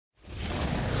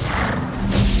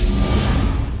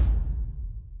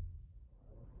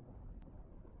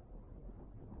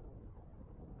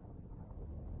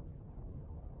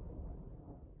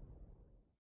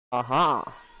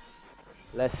Aha.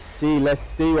 Let's see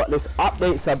what this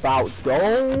update's about,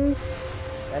 though.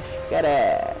 Let's get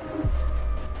it.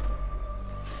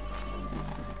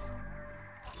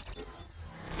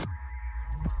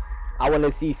 I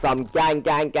wanna see some gang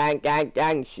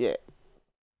shit.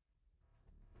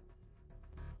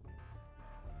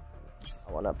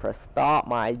 I wanna press start,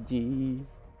 my G.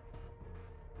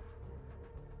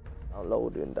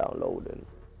 Downloading.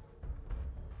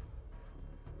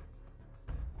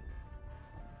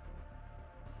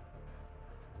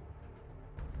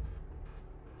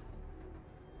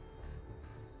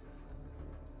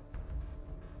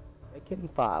 Checking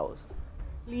files.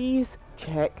 Please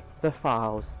check the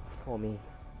files for me.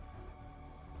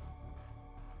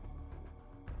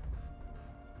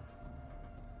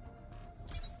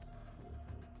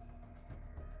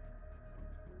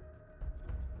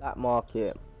 Black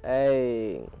market.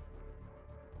 Hey.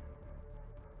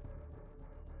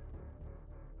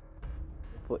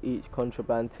 For each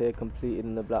contraband tier completed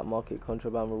in the black market,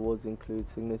 contraband rewards include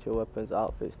signature weapons,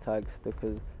 outfits, tags,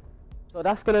 stickers. So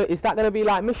that's is that gonna be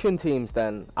like mission teams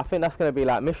then? I think that's gonna be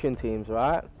like mission teams,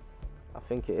 right? I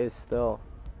think it is still.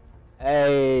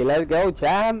 Hey, let's go,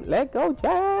 Jam! Let's go,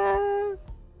 Jam!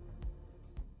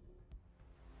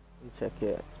 Check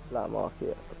it. Black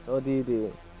market. So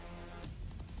do.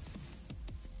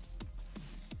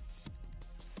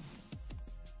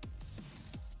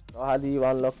 So how do you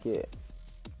unlock it?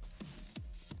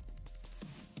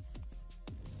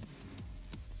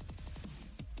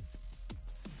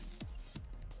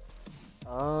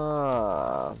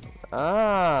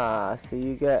 So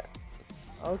you get,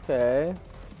 okay,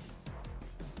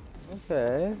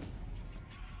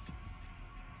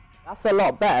 that's a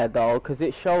lot better though, because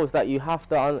it shows that you have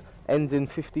to end in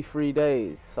 53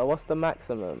 days. So what's the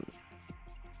maximum?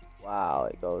 Wow,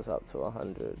 it goes up to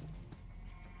 100.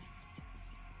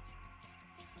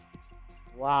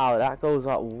 Wow, that goes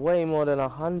up way more than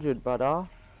 100, brother.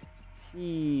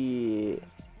 Shit.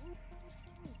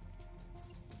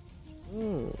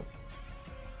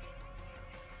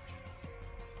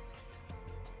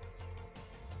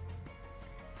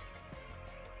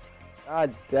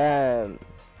 God damn.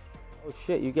 Oh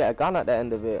shit, you get a gun at the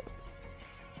end of it.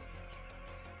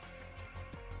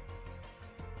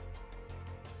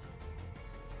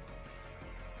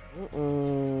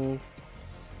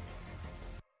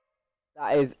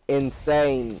 That is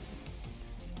insane.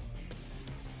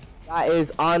 That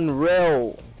is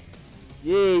unreal.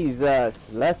 Jesus,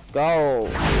 let's go.